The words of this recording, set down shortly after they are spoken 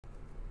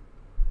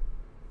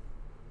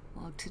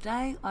Well,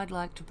 today I'd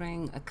like to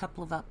bring a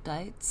couple of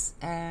updates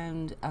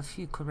and a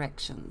few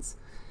corrections.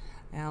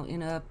 Now,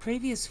 in a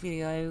previous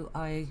video,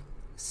 I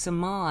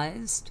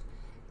surmised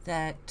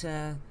that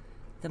the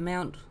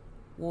Mount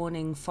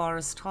Warning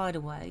Forest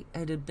Hideaway,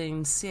 it had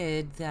been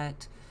said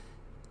that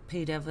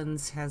Pete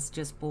Evans has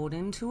just bought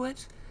into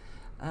it.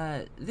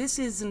 This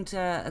isn't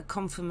a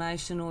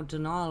confirmation or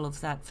denial of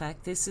that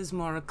fact. This is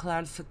more a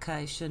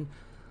clarification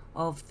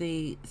of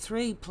the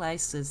 3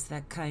 places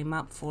that came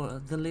up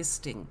for the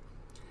listing,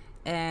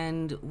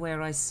 and where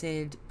I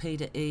said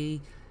Peter E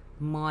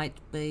might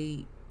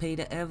be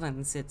Peter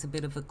Evans. It's a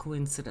bit of a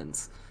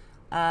coincidence.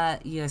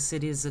 Yes,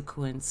 it is a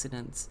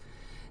coincidence.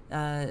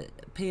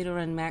 Peter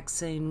and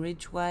Maxine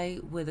Ridgway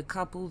were the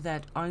couple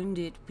that owned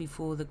it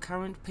before the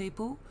current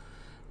people,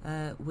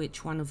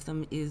 which one of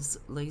them is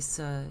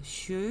Lisa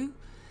Shue,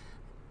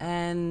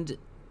 and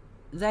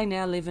they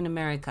now live in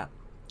America.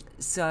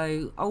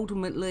 So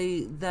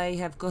ultimately they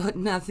have got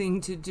nothing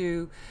to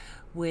do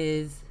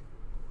with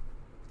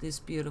this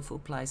beautiful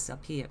place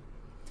up here.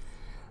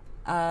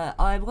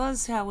 I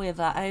was,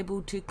 however,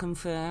 able to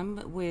confirm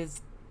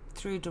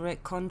through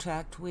direct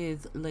contact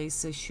with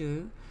Lisa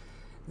Shue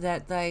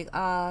that they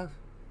are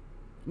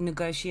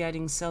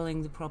negotiating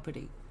selling the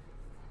property.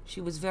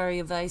 She was very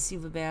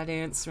evasive about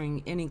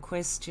answering any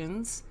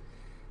questions,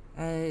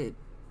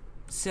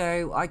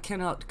 so I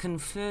cannot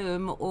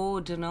confirm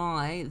or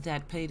deny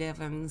that Pete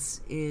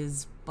Evans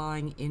is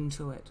buying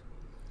into it.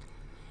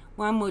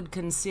 One would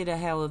consider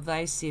how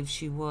evasive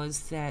she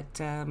was,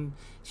 that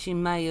she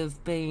may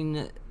have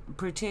been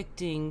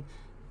protecting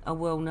a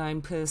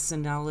well-known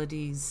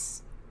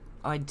personality's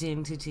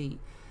identity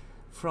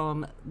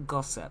from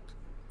gossip.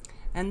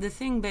 And the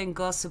thing being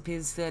gossip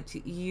is that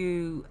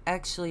you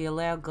actually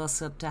allow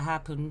gossip to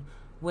happen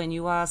when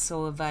you are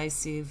so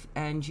evasive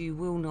and you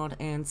will not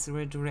answer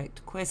a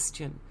direct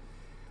question,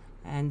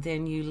 and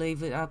then you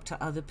leave it up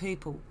to other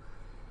people.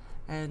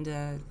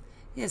 And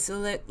yeah,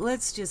 so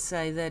let's just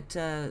say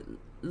that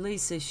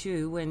Lisa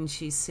Shue, when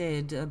she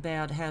said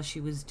about how she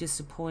was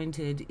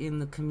disappointed in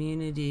the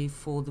community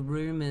for the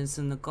rumours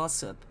and the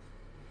gossip,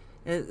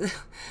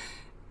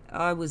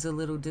 I was a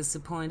little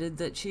disappointed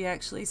that she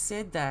actually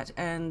said that.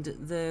 And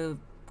the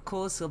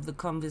course of the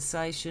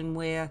conversation,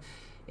 where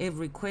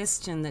every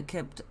question that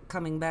kept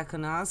coming back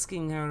and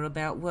asking her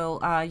about, well,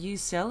 are you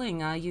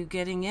selling? Are you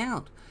getting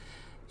out?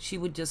 She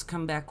would just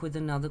come back with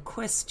another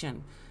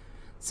question.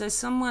 So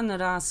someone that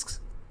asks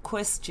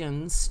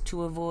questions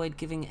to avoid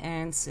giving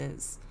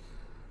answers,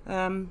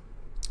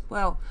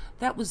 well,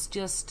 that was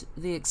just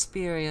the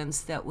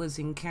experience that was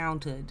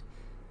encountered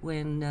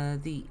when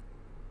the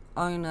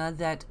owner,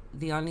 that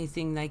the only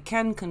thing they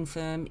can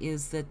confirm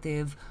is that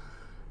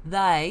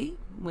they,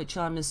 which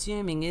I'm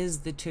assuming is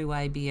the 2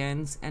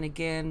 ABNs, and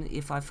again,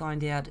 if I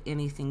find out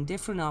anything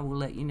different, I will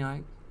let you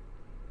know.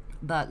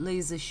 But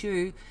Lisa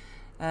Shue,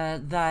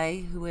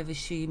 they, whoever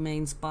she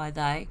means by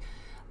they,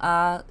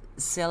 are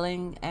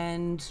selling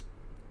and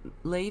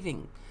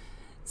leaving.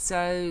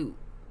 So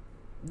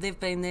they've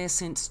been there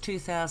since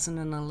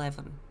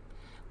 2011,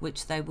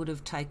 which they would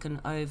have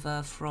taken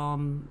over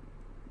from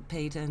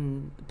Peter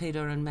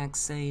and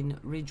Maxine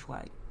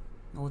Ridgway,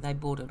 or they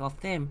bought it off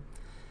them,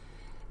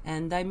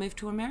 and they moved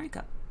to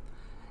America.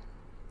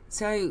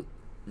 So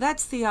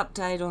that's the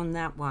update on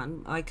that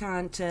one. I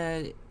can't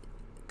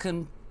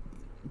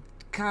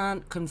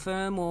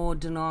confirm or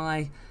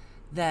deny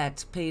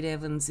that Pete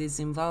Evans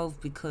is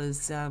involved,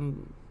 because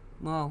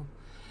well,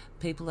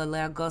 people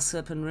allow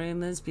gossip and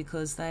rumours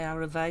because they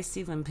are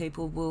evasive, and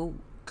people will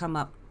come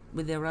up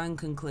with their own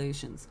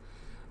conclusions.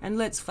 And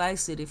let's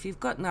face it, if you've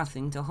got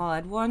nothing to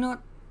hide, why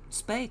not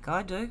speak?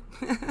 I do.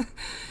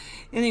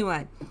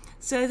 Anyway,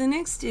 so the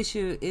next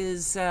issue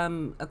is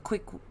a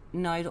quick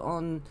note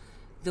on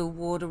the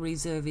water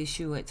reserve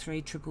issue at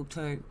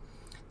 3222,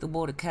 the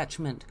water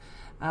catchment.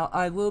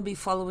 I will be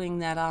following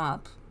that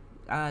up.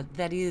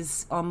 That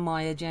is on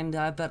my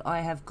agenda, but I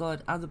have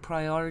got other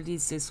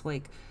priorities this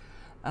week.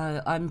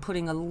 I'm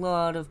putting a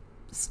lot of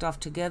stuff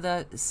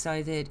together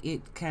so that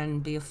it can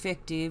be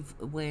effective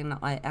when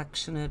I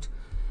action it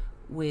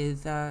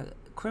with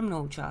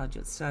criminal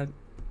charges. So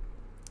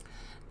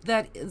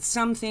that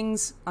some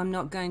things I'm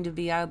not going to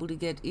be able to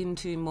get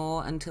into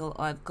more until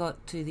I've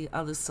got to the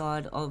other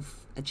side of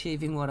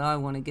achieving what I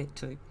want to get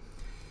to.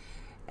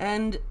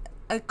 And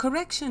a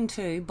correction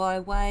too, by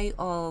way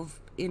of,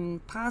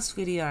 in past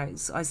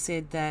videos I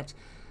said that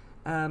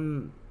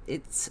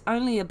it's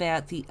only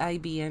about the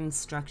ABN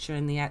structure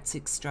and the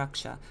ATSIC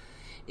structure.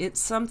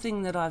 It's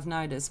something that I've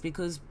noticed,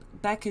 because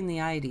back in the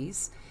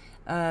 80s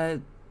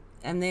and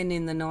then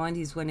in the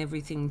 90s, when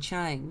everything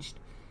changed,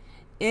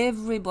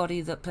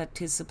 everybody that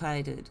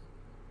participated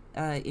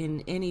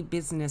in any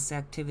business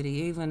activity,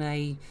 even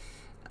a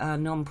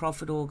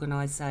non-profit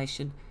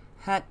organisation,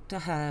 had to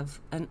have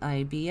an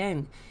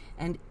ABN,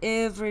 and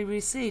every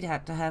receipt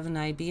had to have an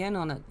ABN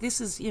on it. This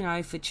is, you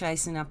know, for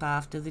chasing up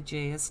after the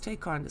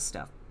GST kind of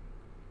stuff.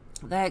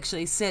 They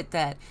actually set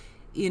that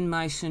in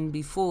motion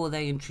before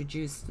they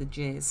introduced the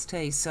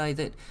GST, so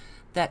that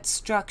that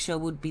structure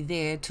would be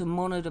there to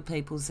monitor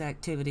people's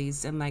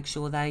activities and make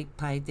sure they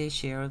paid their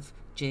share of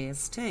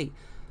GST.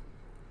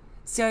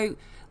 So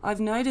I've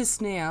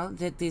noticed now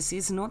that this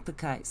is not the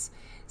case.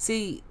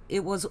 See,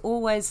 it was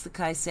always the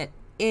case that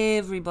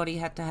everybody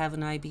had to have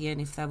an ABN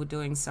if they were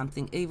doing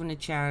something, even a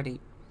charity.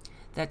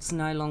 That's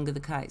no longer the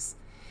case.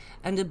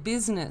 And a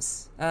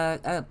business,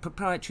 a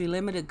proprietary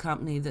limited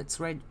company that's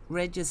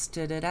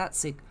registered at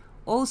ATSIC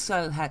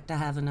also had to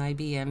have an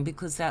ABN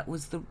because that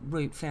was the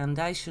root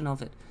foundation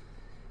of it.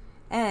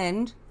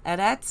 And at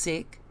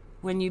ATSIC,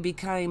 when you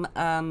became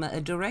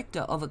a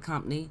director of a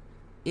company,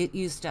 it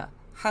used to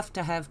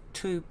have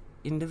 2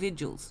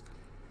 individuals.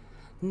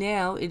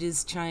 Now it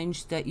is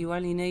changed that you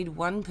only need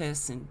 1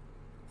 person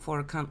for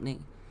a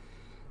company.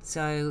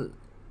 So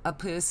a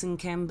person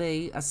can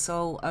be a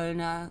sole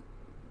owner,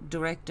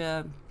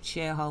 director,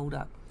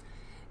 shareholder,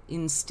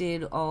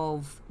 instead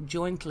of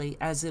jointly,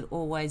 as it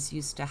always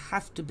used to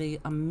have to be,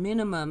 a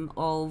minimum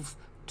of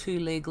 2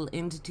 legal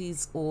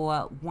entities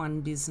or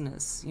 1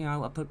 business, you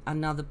know,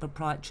 another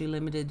proprietary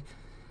limited,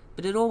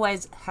 but it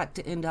always had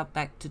to end up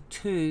back to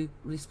 2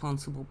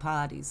 responsible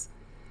parties.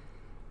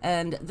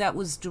 And that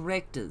was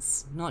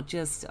directors, not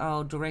just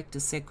our director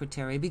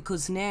secretary,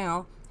 because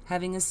now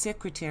having a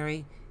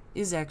secretary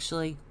is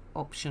actually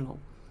optional.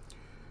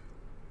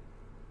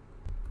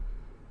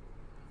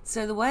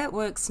 So the way it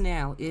works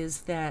now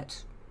is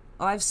that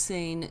I've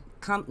seen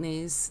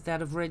companies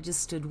that have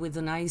registered with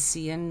an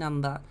ACN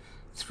number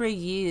 3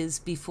 years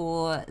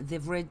before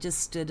they've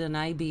registered an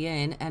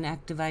ABN and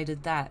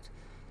activated that.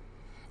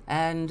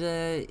 And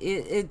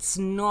it's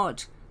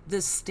not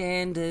the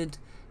standard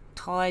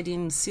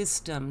tied-in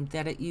system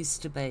that it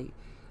used to be.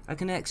 I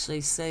can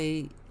actually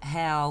see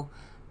how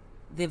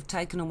they've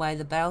taken away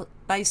the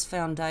base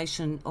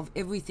foundation of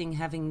everything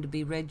having to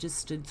be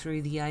registered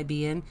through the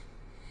ABN.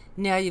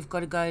 Now you've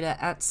got to go to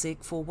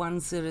ATSIC for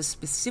ones that are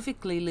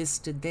specifically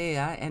listed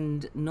there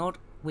and not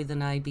with an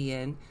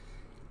ABN.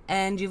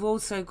 And you've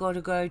also got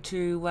to go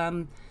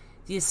to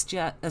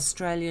the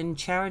Australian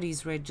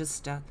Charities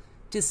Register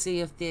to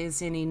see if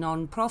there's any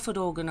non-profit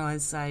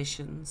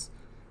organisations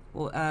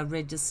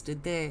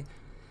registered there.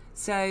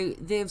 So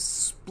they've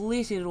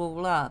split it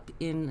all up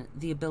in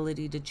the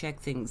ability to check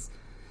things.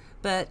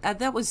 But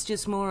that was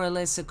just more or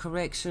less a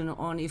correction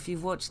on, if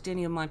you've watched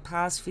any of my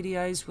past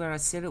videos where I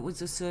said it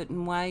was a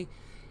certain way,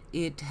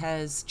 it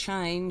has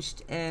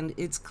changed and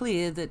it's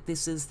clear that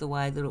this is the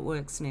way that it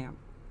works now.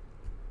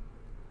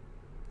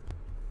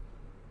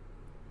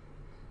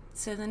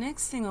 So the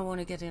next thing I want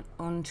to get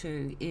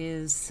onto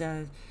is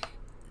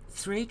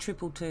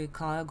 3222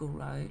 Kyogle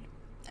Road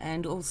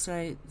and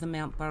also the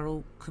Mount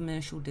Burrell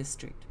Commercial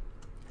District.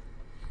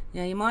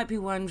 Now you might be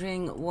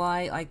wondering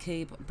why I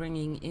keep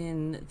bringing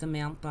in the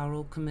Mount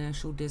Burrell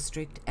Commercial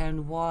District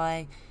and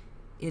why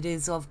it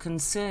is of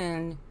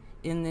concern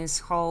in this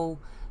whole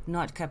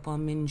Nightcap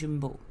on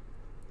Minjimble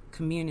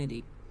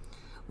community.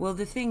 Well,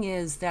 the thing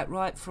is that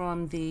right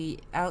from the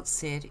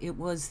outset it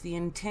was the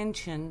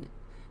intention,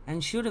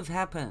 and should have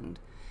happened,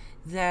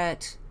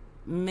 that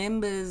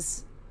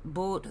members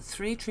bought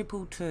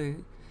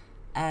 3222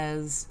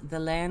 as the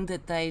land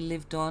that they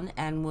lived on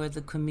and were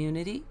the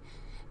community,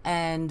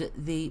 and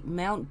the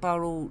Mount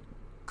Burrell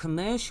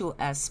commercial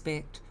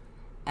aspect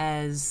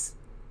as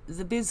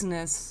the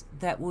business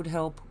that would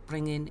help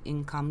bring in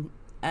income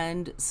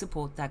and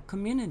support that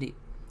community.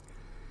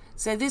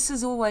 So this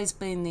has always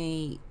been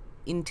the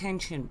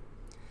intention,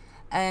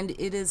 and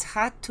it has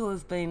had to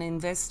have been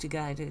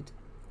investigated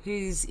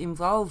who's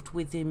involved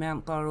with the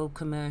Mount Burrell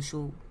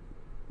commercial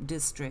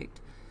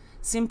district,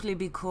 simply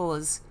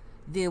because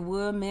there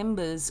were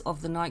members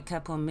of the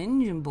Nightcap on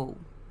Minjimble,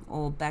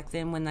 or back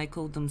then when they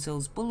called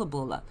themselves Bulla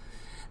Bulla,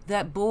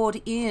 that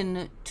bought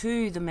in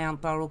to the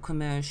Mount Burrell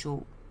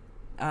Commercial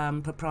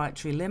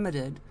Proprietary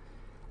Limited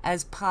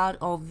as part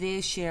of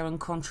their share and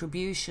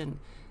contribution,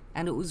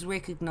 and it was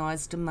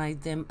recognised and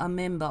made them a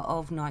member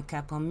of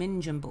Nightcap on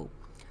Minjimble.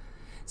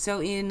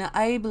 So in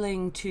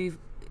enabling to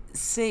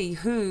see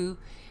who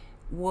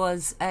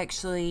was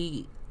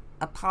actually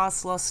a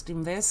past lost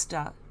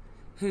investor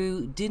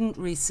who didn't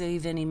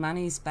receive any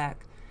monies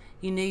back,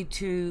 you need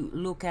to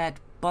look at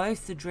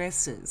both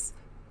addresses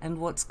and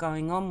what's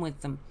going on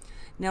with them.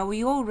 Now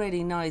we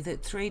already know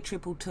that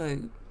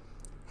 3222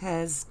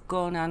 has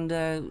gone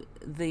under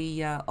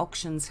the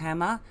auctions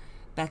hammer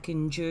back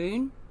in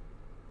June.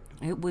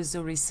 It was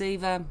a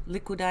receiver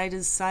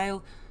liquidator's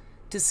sale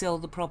to sell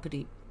the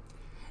property.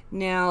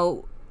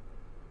 Now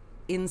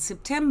in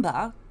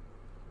September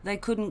they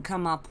couldn't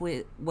come up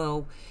with,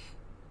 well,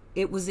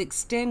 it was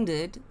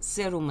extended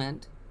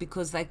settlement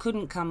because they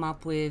couldn't come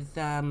up with,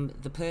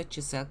 the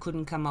purchaser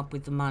couldn't come up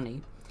with the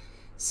money.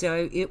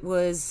 So it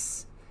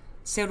was,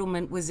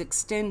 settlement was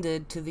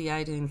extended to the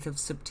 18th of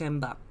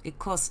September. It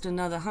cost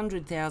another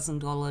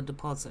 $100,000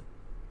 deposit.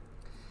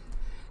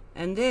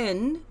 And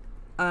then,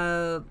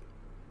 it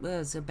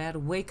was about a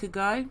week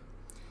ago,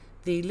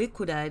 the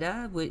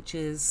liquidator, which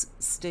is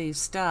Steve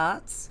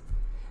Starts,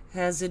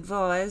 has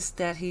advised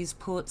that he's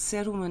put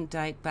settlement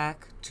date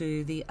back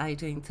to the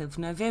 18th of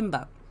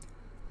November.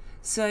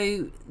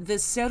 So the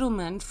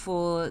settlement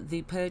for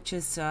the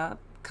purchaser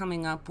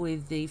coming up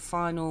with the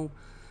final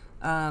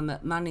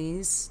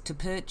monies to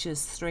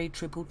purchase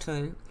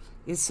 3222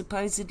 is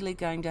supposedly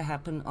going to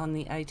happen on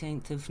the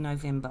 18th of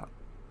November.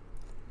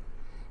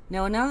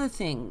 Now, another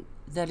thing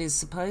that is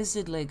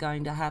supposedly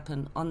going to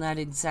happen on that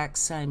exact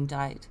same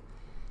date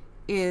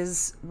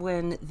is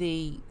when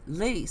the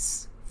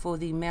lease for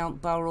the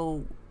Mount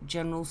Burrell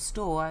General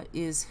Store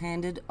is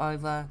handed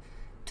over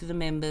to the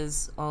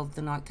members of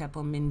the Nightcap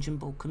on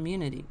Minjinbul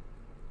community.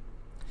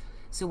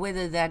 So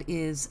whether that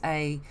is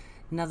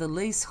another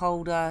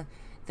leaseholder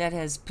that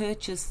has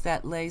purchased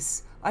that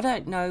lease, I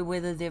don't know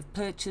whether they've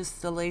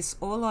purchased the lease.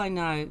 All I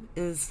know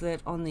is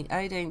that on the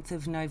 18th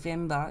of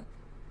November,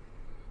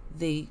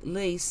 the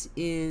lease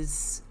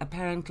is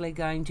apparently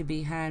going to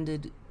be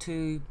handed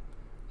to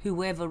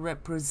whoever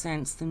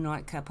represents the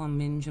Nightcap on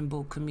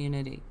Minjinbul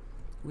community,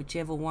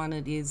 whichever one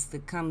it is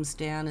that comes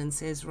down and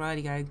says,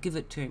 rightio, give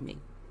it to me.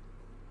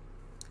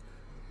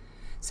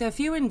 So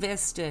if you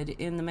invested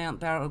in the Mount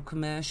Burrell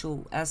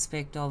commercial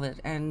aspect of it,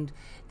 and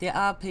there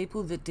are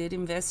people that did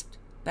invest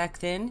back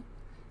then,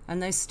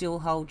 and they still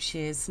hold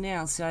shares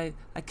now, so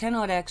I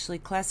cannot actually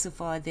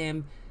classify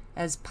them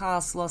as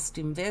past lost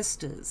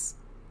investors,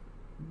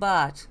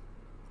 but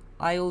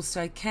I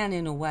also can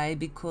in a way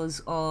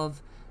because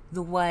of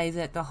the way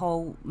that the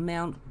whole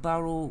Mount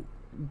Burrell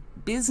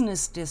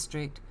business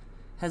district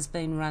has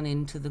been run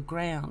into the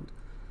ground.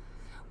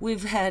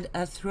 We've had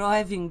a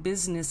thriving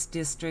business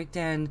district,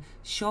 and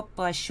shop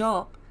by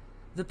shop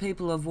the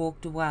people have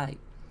walked away.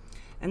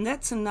 And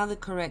that's another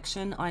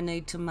correction I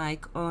need to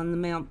make on the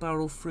Mount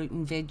Burrell fruit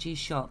and veggie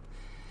shop.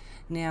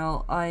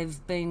 Now,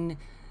 I've been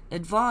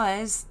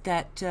advised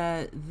that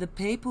the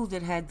people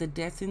that had the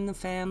death in the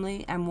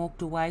family and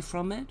walked away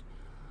from it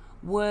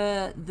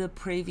were the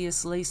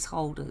previous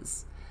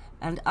leaseholders.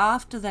 And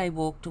after they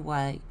walked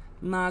away,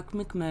 Mark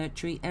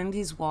McMurtry and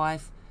his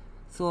wife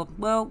thought,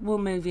 well, we'll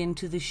move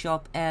into the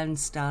shop and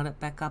start it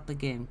back up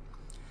again.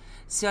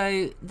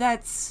 So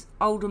that's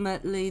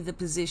ultimately the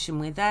position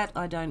with that.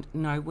 I don't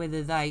know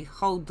whether they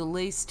hold the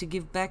lease to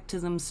give back to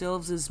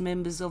themselves as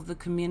members of the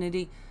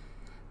community,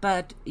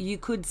 but you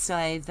could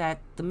say that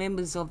the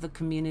members of the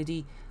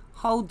community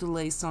hold the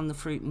lease on the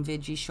fruit and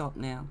veggie shop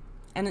now,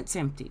 and it's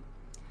empty.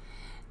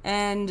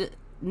 And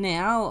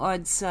now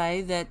I'd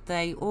say that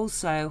they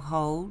also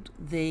hold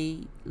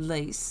the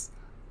lease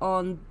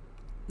on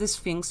the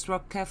Sphinx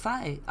Rock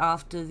Cafe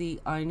after the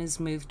owners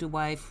walked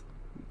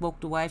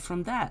away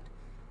from that.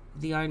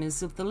 The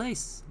owners of the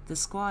lease, the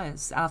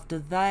Squires, after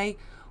they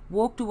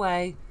walked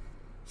away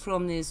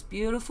from this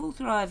beautiful,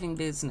 thriving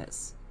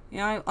business. You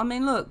know, I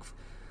mean, look,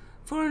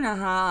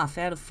 4.5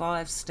 out of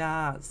 5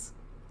 stars.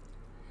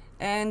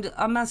 And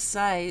I must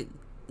say,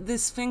 the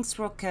Sphinx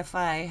Rock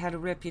Cafe had a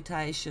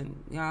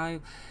reputation. You know,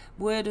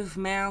 word of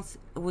mouth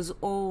was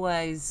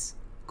always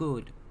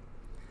good.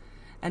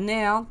 And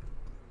now,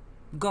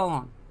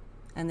 gone.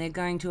 And they're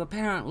going to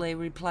apparently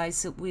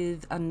replace it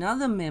with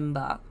another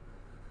member,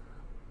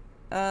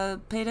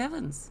 Pete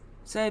Evans.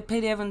 So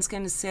Pete Evans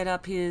going to set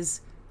up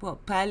his,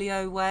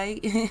 paleo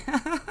way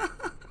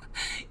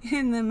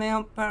in the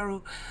Mount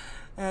Burrell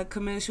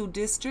commercial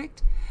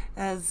district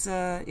as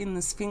in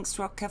the Sphinx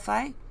Rock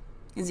Cafe.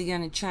 Is he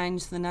going to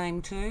change the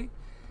name too?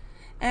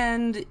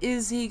 And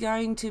is he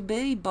going to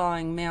be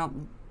buying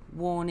Mount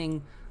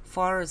Warning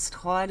Forest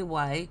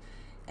Hideaway?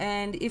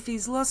 And if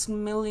he's lost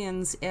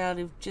millions out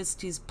of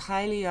just his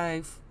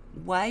paleo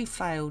way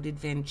failed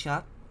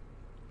adventure,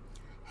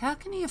 how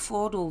can he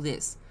afford all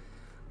this?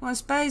 Well, I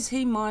suppose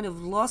he might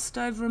have lost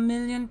over $1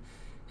 million.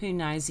 Who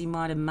knows, he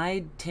might have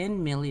made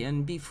 10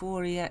 million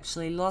before he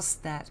actually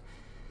lost that.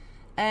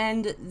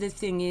 And the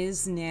thing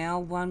is, now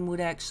one would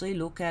actually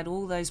look at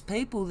all those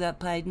people that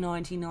paid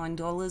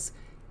 $99.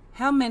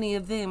 How many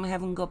of them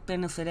haven't got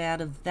benefit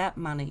out of that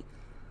money?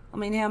 I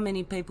mean, how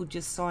many people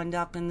just signed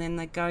up and then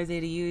they go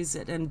there to use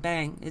it and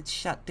bang, it's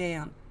shut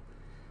down.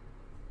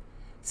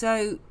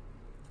 So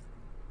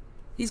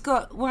he's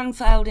got one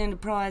failed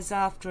enterprise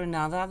after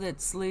another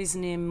that's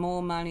losing him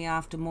more money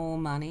after more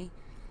money.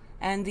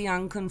 And the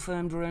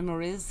unconfirmed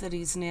rumour is that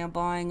he's now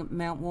buying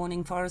Mount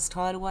Warning Forest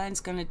Hideaway and is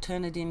going to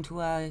turn it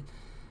into a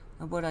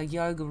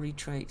yoga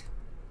retreat.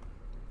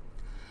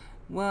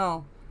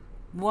 Well,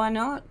 why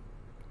not?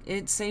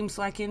 It seems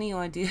like any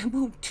idea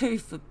will do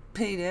for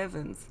Pete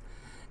Evans.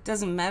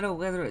 Doesn't matter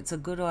whether it's a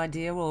good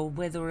idea or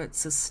whether it's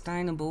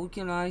sustainable.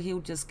 You know, he'll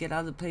just get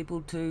other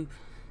people to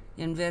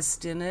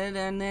invest in it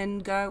and then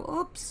go,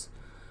 oops,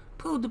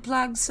 pulled the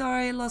plug,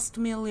 sorry, lost $1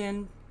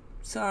 million,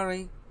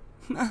 sorry.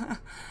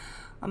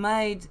 I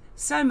made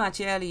so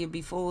much out of you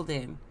before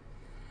then.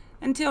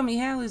 And tell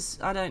me,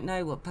 I don't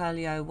know what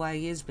paleo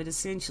way is, but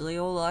essentially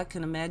all I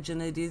can imagine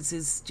it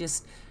is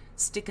just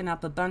sticking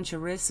up a bunch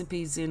of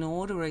recipes in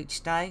order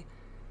each day.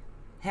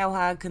 How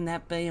hard can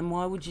that be, and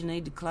why would you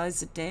need to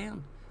close it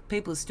down?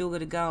 People still got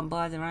to go and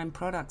buy their own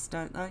products,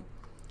 don't they?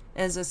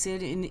 As I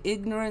said, in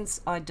ignorance,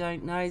 I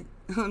don't know.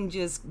 I'm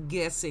just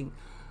guessing.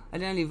 I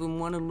don't even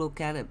want to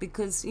look at it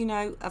because, you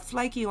know, a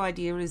flaky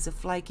idea is a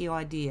flaky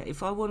idea.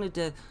 If I wanted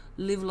to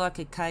live like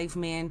a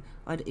caveman,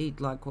 I'd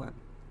eat like one.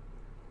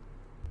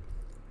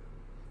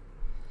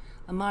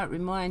 I might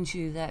remind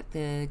you that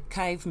the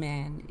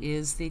caveman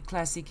is the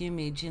classic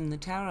image in the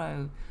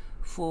tarot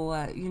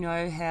for, you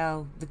know,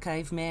 how the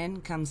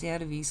caveman comes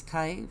out of his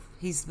cave.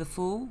 He's the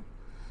fool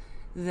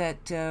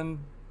that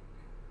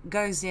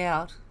goes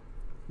out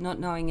not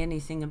knowing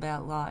anything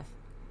about life.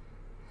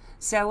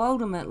 So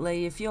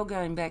ultimately, if you're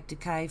going back to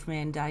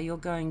caveman day, you're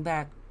going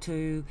back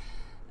to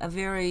a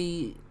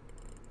very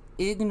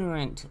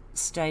ignorant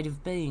state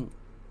of being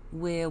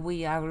where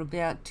we are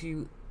about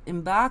to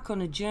embark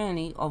on a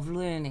journey of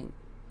learning.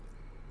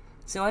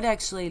 So I'd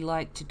actually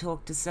like to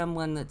talk to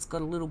someone that's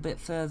got a little bit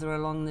further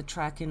along the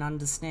track in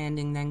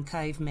understanding than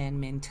caveman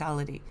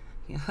mentality.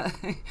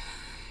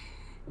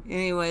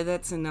 Anyway,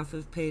 that's enough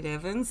of Pete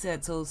Evans.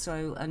 That's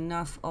also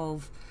enough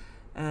of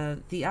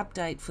the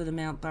update for the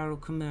Mount Burrell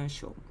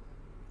commercial.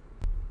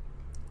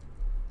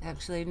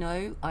 Actually,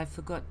 no, I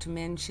forgot to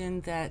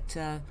mention that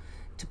to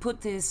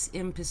put this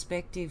in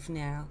perspective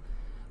now,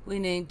 we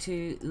need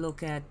to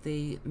look at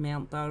the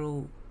Mount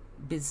Burrell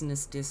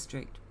business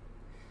district.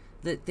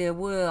 That there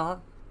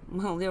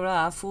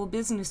are 4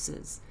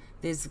 businesses.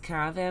 There's the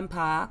caravan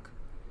park,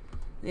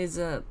 there's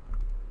a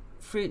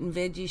fruit and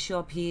veggie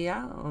shop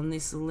here on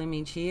this little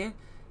image here.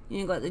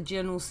 You've got the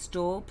general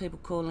store, people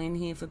call in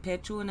here for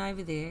petrol, and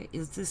over there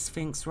is the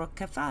Sphinx Rock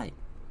Cafe.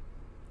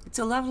 It's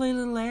a lovely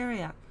little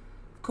area.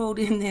 I've called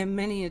in there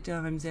many a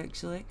times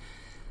actually.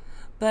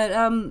 But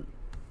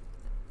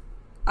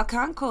I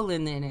can't call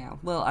in there now.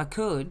 Well, I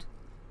could,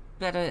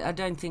 but I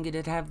don't think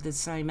it'd have the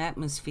same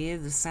atmosphere,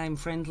 the same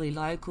friendly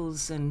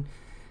locals, and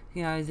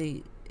you know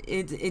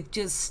it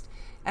just,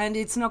 and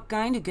it's not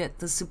going to get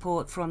the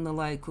support from the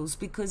locals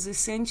because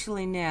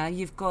essentially now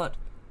you've got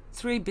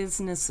 3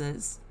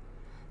 businesses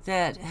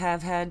that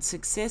have had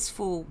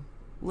successful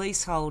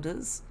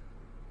leaseholders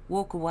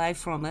walk away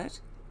from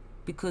it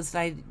because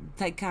they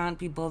can't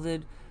be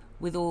bothered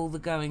with all the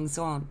goings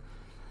on.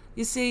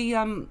 You see,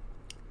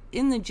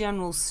 in the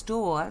general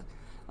store,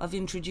 I've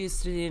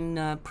introduced it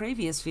in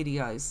previous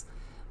videos,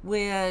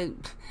 where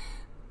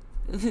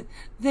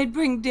they'd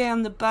bring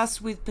down the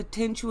bus with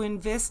potential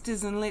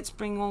investors and let's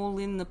bring all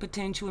in the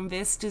potential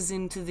investors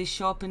into the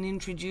shop and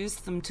introduce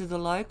them to the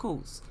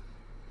locals.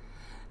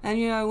 And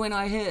you know, when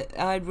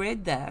I'd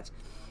read that,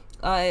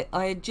 I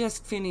had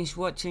just finished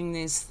watching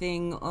this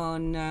thing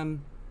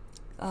on,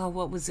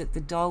 what was it,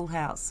 The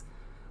Dollhouse,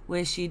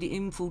 where she'd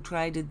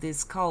infiltrated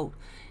this cult.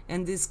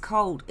 And this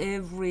cult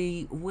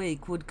every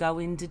week would go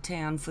into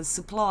town for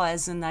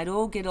supplies, and they'd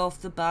all get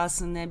off the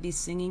bus and they'd be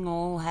singing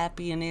all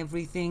happy and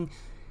everything.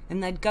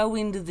 And they'd go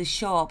into the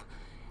shop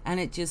and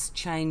it just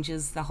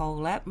changes the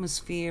whole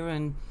atmosphere,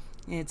 and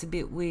it's a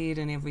bit weird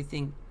and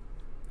everything.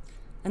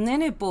 And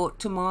then it brought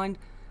to mind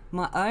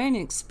my own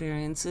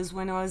experiences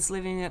when I was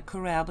living at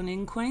Kyogle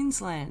in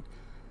Queensland,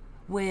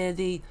 where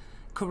the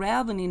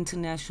Kyogle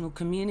international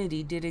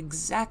community did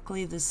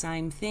exactly the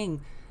same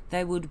thing.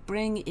 They would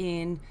bring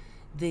in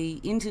the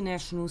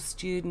international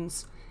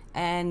students,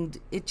 and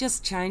it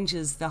just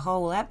changes the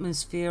whole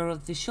atmosphere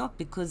of the shop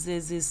because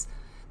there's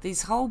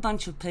this whole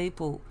bunch of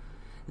people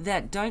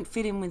that don't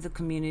fit in with the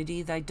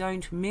community, they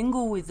don't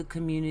mingle with the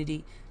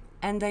community,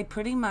 and they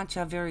pretty much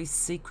are very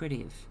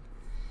secretive.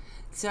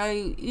 So,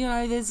 you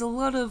know, there's a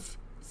lot of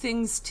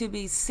things to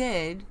be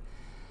said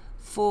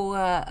for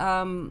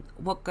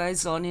what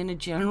goes on in a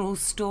general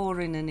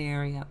store in an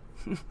area.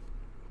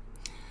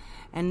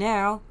 And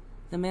now,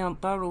 the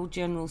Mount Burrell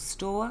General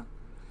Store,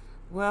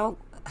 well,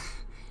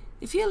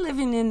 if you're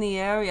living in the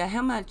area,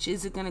 how much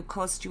is it going to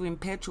cost you in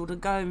petrol to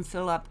go and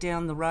fill up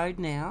down the road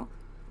now?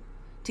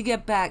 To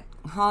get back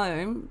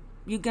home,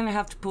 you're going to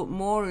have to put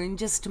more in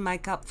just to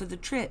make up for the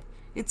trip.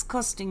 It's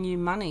costing you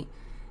money,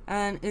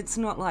 and it's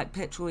not like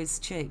petrol is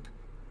cheap.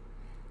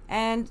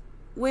 And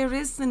where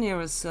is the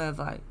nearest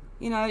servo?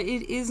 You know,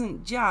 it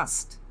isn't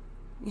just,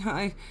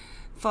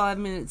 5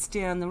 minutes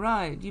down the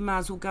road. You might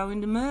as well go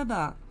into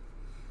Murbar,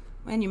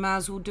 and you might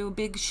as well do a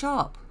big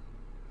shop.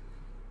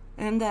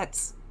 And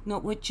that's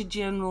not what your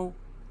general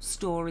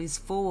store is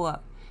for.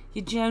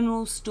 Your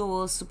general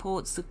store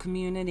supports the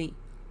community.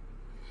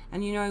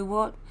 And you know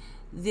what?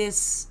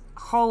 This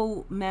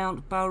whole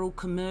Mount Burrell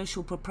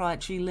Commercial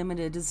Proprietary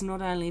Limited has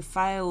not only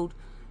failed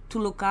to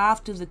look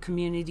after the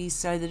community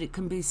so that it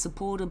can be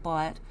supported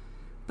by it,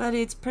 but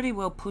it's pretty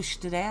well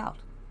pushed it out.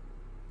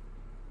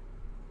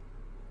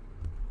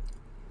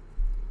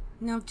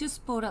 Now, I've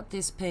just brought up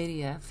this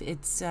PDF.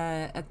 It's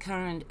a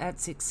current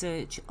ATSIC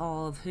search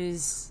of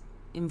who's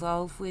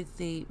involved with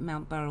the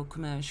Mount Burrell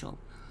commercial.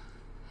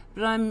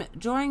 But I'm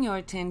drawing your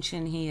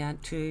attention here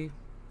to,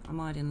 I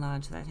might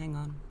enlarge that, hang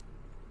on.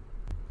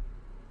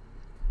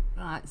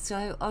 Right,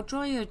 so I'll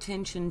draw your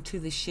attention to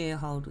the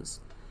shareholders,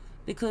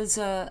 because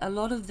a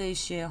lot of these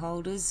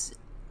shareholders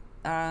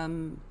are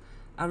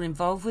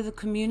involved with the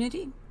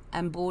community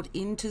and bought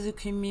into the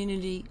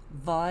community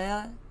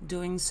via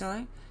doing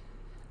so.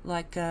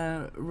 Like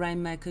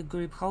Rainmaker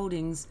Group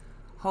Holdings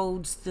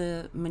holds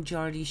the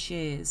majority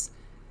shares.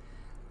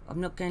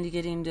 I'm not going to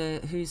get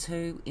into who's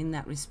who in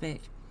that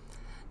respect.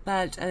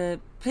 But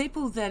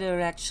people that are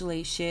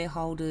actually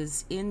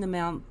shareholders in the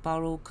Mount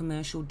Burrell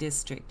Commercial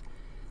District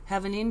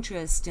have an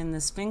interest in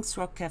the Sphinx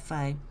Rock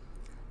Cafe,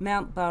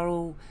 Mount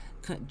Burrell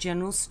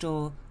General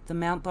Store, the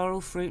Mount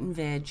Burrell Fruit and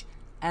Veg,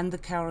 and the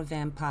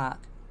Caravan Park.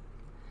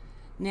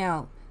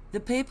 Now, the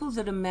people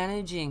that are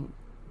managing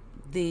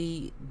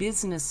the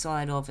business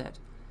side of it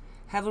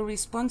have a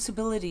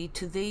responsibility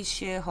to these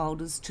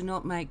shareholders to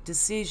not make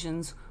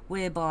decisions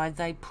whereby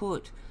they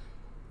put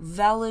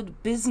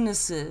valid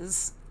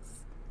businesses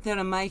that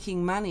are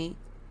making money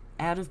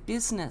out of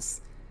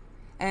business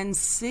and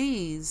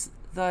seize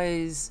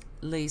those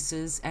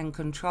leases and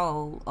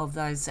control of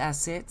those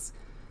assets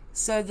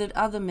so that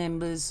other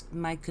members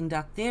may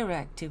conduct their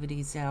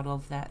activities out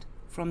of that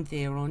from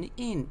there on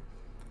in.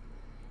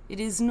 It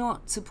is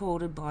not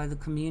supported by the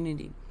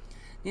community.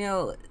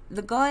 Now,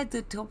 the guy at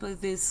the top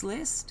of this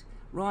list,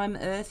 Rhyme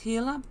Earth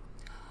Healer,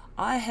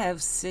 I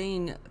have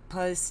seen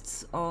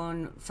posts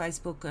on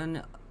Facebook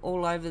and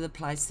all over the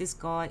place. This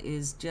guy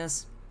is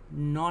just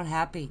not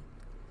happy.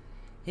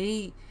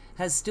 He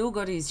has still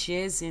got his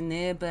shares in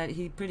there, but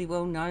he pretty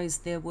well knows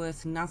they're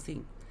worth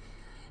nothing.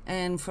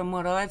 And from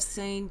what I've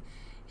seen,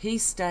 he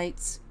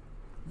states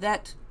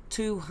that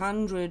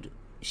 200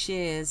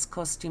 shares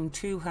cost him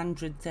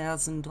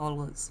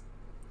 $200,000,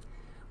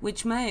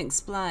 which may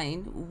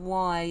explain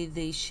why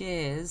the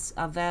shares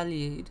are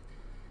valued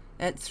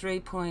at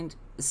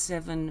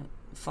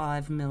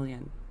 $3.75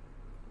 million.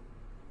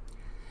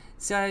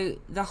 So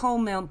the whole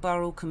Mount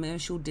Burrell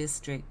Commercial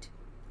District,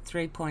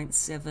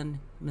 $3.7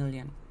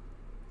 million.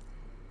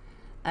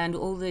 And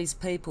all these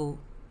people,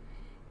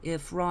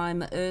 if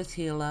Rhyme Earth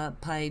Healer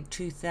paid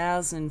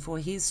 $2,000 for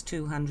his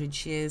 200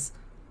 shares,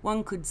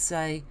 one could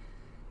say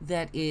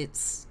that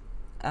it's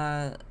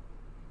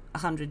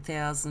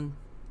 $100,000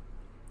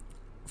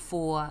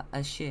 for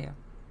a share.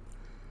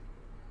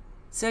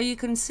 So you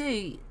can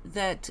see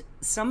that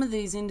some of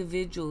these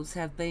individuals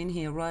have been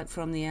here right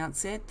from the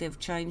outset. They've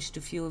changed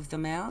a few of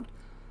them out,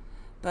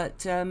 but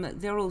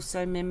they're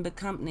also member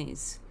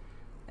companies.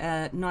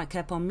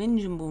 Nightcap on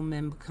Minjimble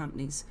member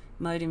companies.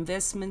 Mode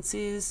Investments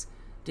is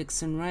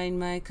Dixon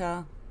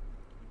Rainmaker,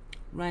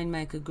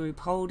 Rainmaker Group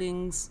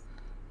Holdings,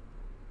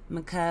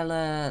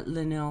 Michaela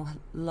Linnell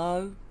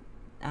Lowe,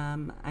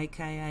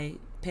 aka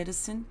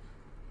Pedersen.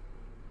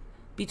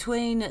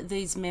 Between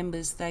these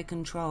members, they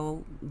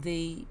control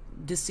the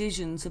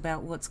decisions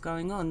about what's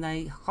going on.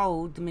 They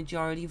hold the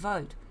majority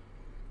vote,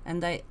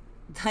 and they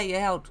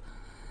out,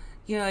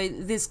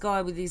 this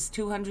guy with his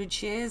 200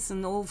 shares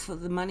and all for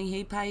the money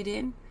he paid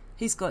in.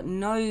 He's got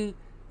no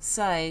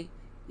say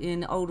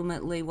in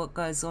ultimately what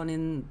goes on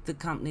in the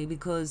company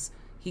because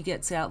he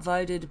gets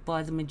outvoted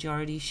by the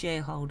majority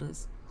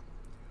shareholders.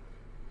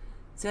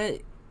 So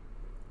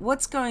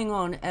what's going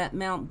on at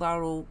Mount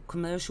Burrell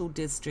Commercial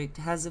District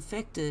has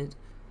affected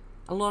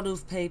a lot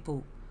of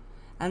people,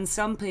 and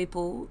some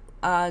people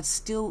are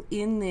still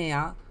in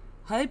there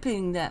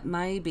hoping that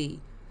maybe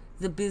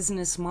the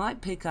business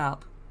might pick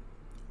up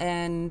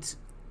and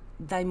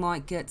they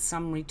might get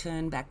some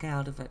return back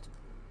out of it.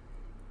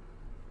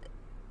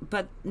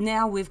 But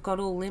now we've got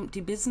all empty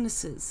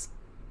businesses.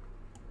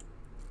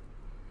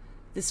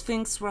 The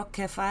Sphinx Rock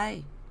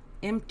Cafe,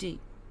 empty.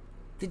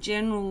 The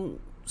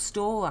general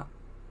store,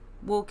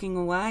 walking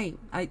away,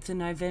 8th of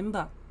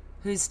November.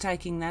 Who's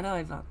taking that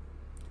over?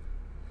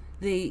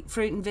 The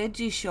fruit and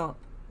veggie shop,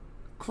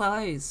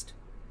 closed.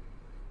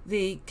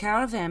 The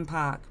caravan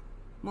park,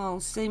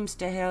 seems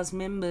to house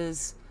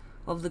members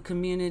of the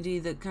community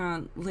that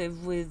can't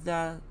live with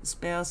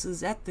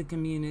spouses at the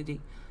community.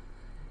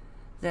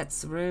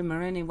 That's the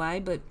rumour anyway,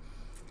 but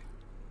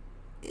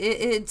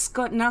it's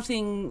got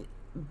nothing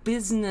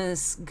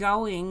business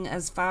going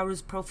as far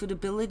as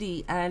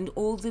profitability, and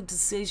all the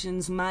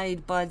decisions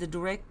made by the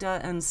director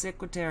and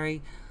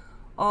secretary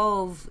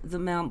of the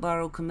Mount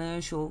Burrell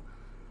Commercial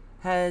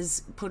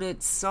has put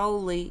it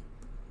solely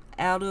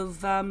out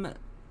of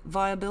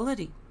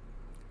viability.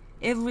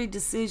 Every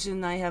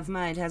decision they have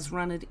made has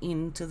run it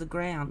into the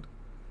ground.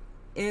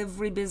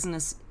 Every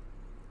business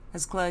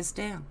has closed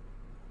down,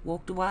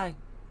 walked away.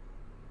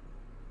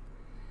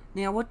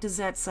 Now, what does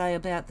that say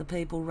about the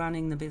people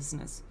running the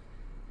business?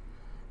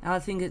 I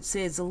think it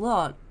says a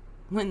lot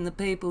when the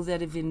people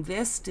that have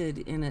invested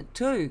in it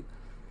too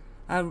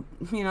are,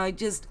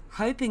 just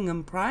hoping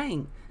and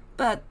praying.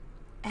 But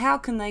how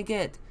can they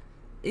get,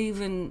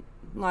 even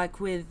like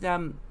with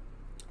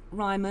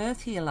Rhyme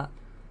Earth Healer,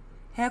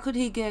 how could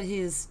he get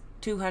his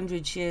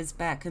 200 shares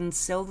back and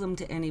sell them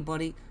to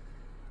anybody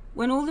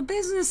when all the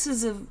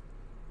businesses have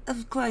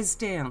closed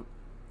down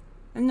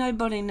and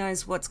nobody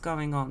knows what's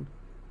going on?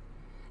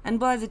 And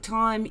by the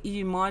time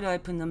you might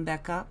open them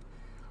back up,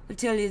 I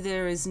tell you,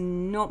 there is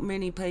not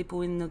many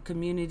people in the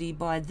community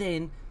by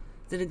then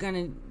that are going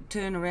to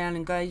turn around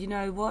and go, you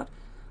know what,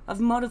 I've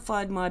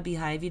modified my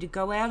behaviour to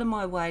go out of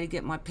my way to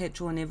get my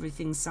petrol and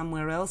everything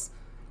somewhere else,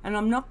 and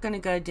I'm not going to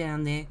go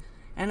down there,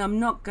 and I'm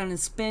not going to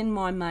spend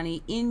my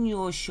money in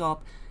your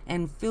shop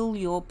and fill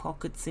your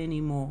pockets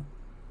anymore.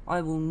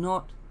 I will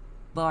not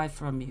buy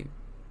from you.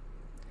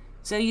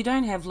 So you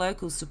don't have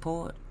local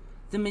support.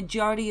 The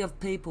majority of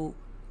people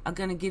are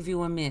going to give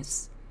you a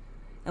miss.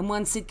 And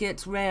once it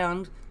gets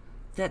round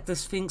that the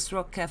Sphinx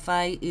Rock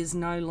Cafe is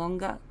no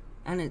longer,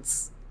 and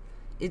it's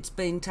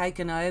been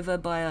taken over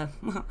by a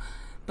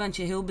bunch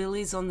of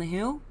hillbillies on the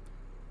hill,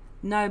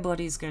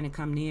 nobody's going to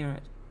come near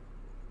it.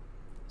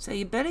 So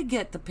you better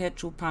get the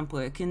petrol pump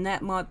working.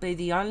 That might be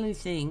the only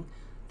thing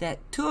that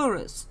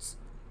tourists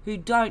who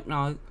don't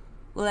know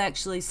will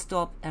actually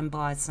stop and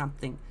buy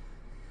something.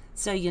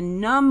 So your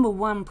number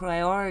one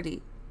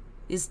priority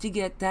is to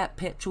get that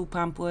petrol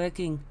pump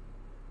working.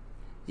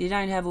 You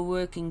don't have a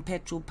working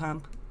petrol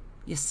pump,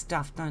 you're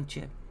stuffed, don't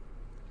you?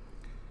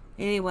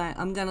 Anyway,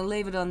 I'm going to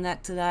leave it on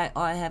that today.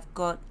 I have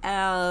got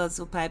hours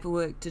of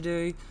paperwork to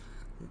do.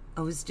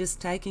 I was just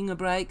taking a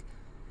break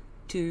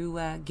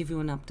to give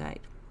you an update.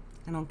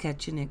 And I'll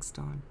catch you next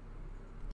time.